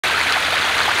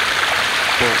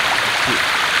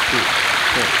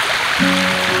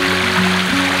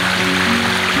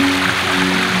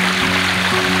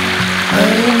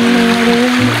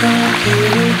come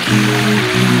here to keep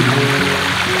you warm.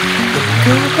 Then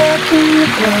go back in the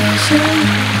closet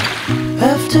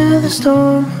after the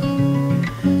storm.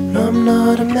 No, I'm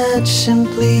not a match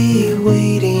simply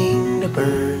waiting to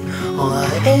burn. All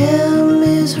I am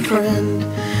is a friend,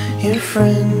 your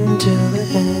friend till the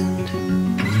end.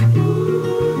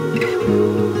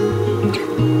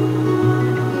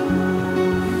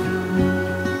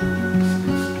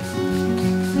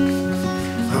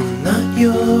 I'm not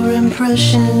your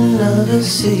impression of a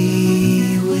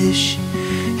city wish.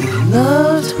 You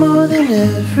loved more than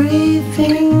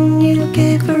everything you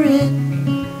gave for it.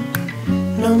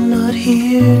 And I'm not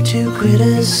here to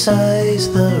criticize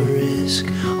the risk.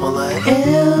 All I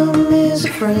am is a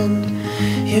friend,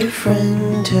 your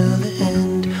friend till the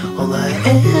end. All I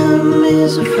am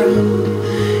is a friend,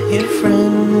 your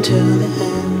friend till the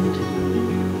end.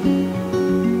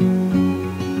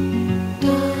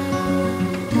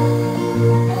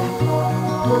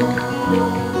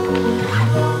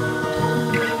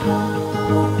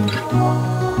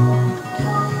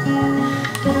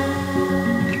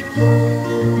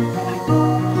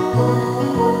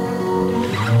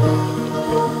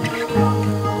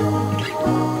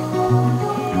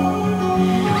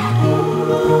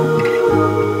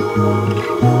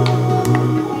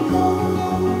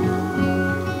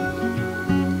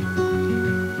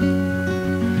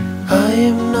 I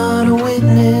am not a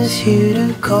witness here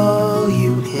to call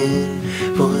you in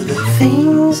for the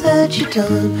things that you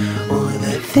done or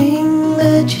that thing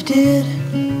that you did.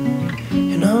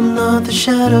 And I'm not the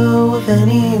shadow of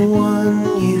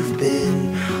anyone you've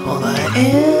been. All I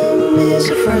am is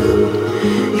a friend,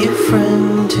 your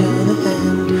friend till the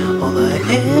end. All I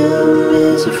am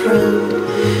is a friend,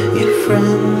 your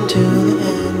friend till the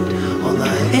end. All I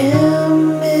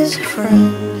am is a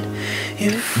friend,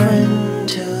 your friend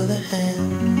till the end.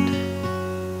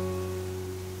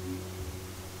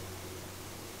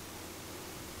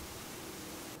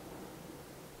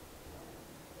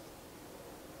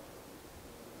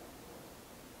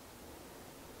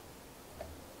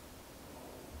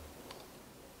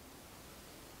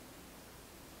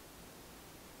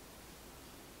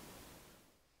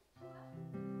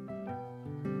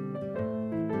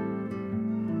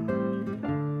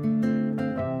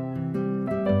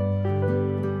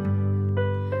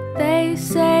 They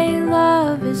say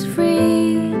love is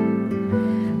free,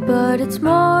 but it's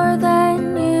more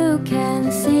than you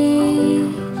can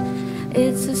see.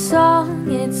 It's a song,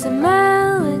 it's a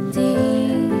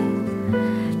melody,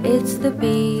 it's the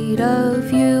beat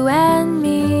of you and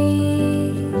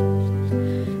me.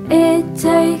 It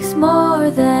takes more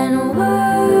than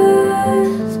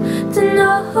words to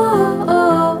know.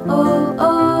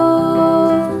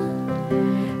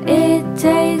 It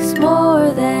takes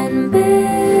more than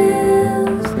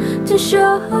bills to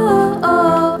show.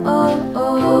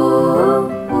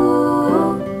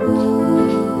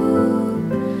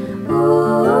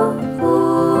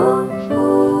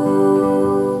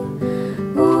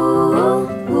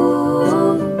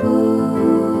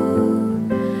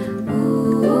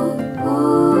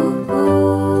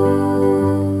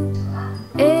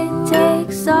 It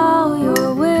takes all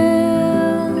your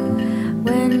will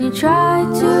when you try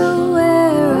to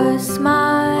wear a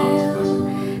smile.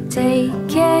 Take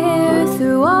care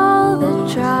through all the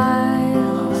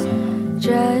trials.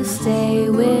 Just stay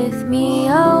with me a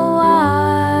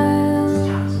while.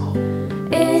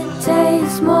 It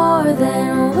takes more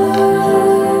than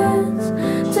words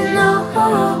to know.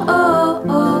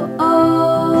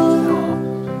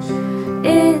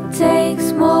 It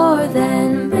takes more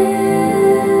than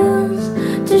bills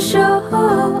to show.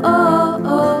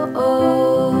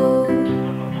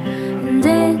 And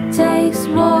it takes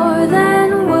more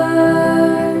than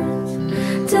words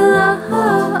to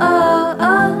love.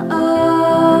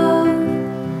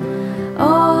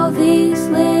 All these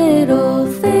little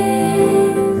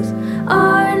things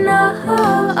are enough.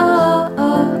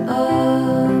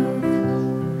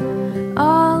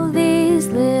 All these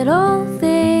little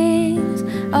things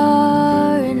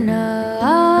are enough.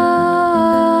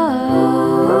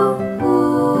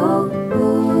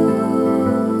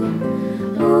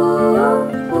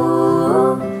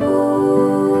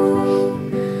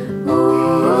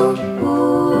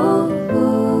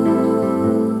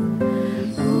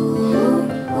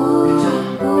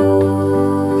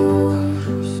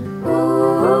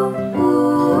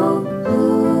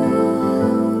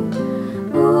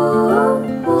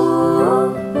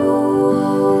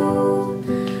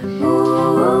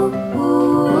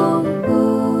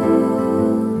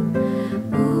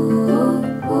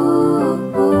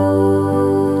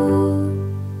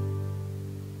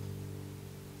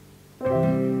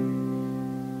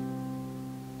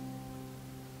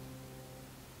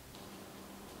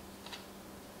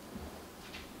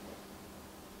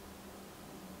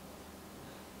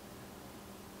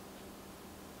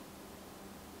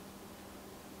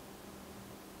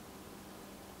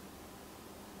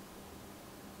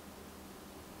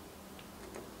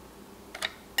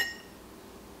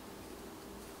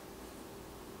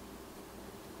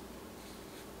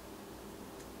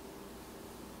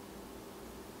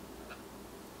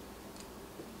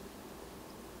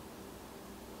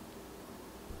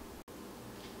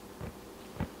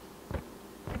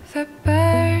 The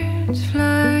birds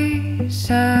fly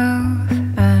south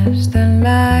as the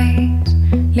light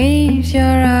leaves your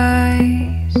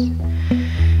eyes.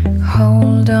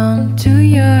 Hold on to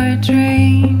your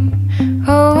dream.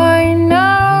 Oh, I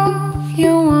know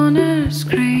you wanna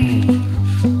scream.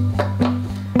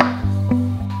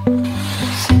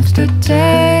 Since the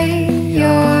day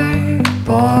you're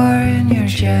born, you're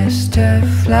just a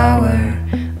flower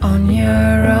on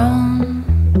your own,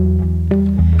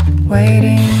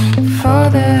 waiting for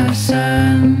the sun.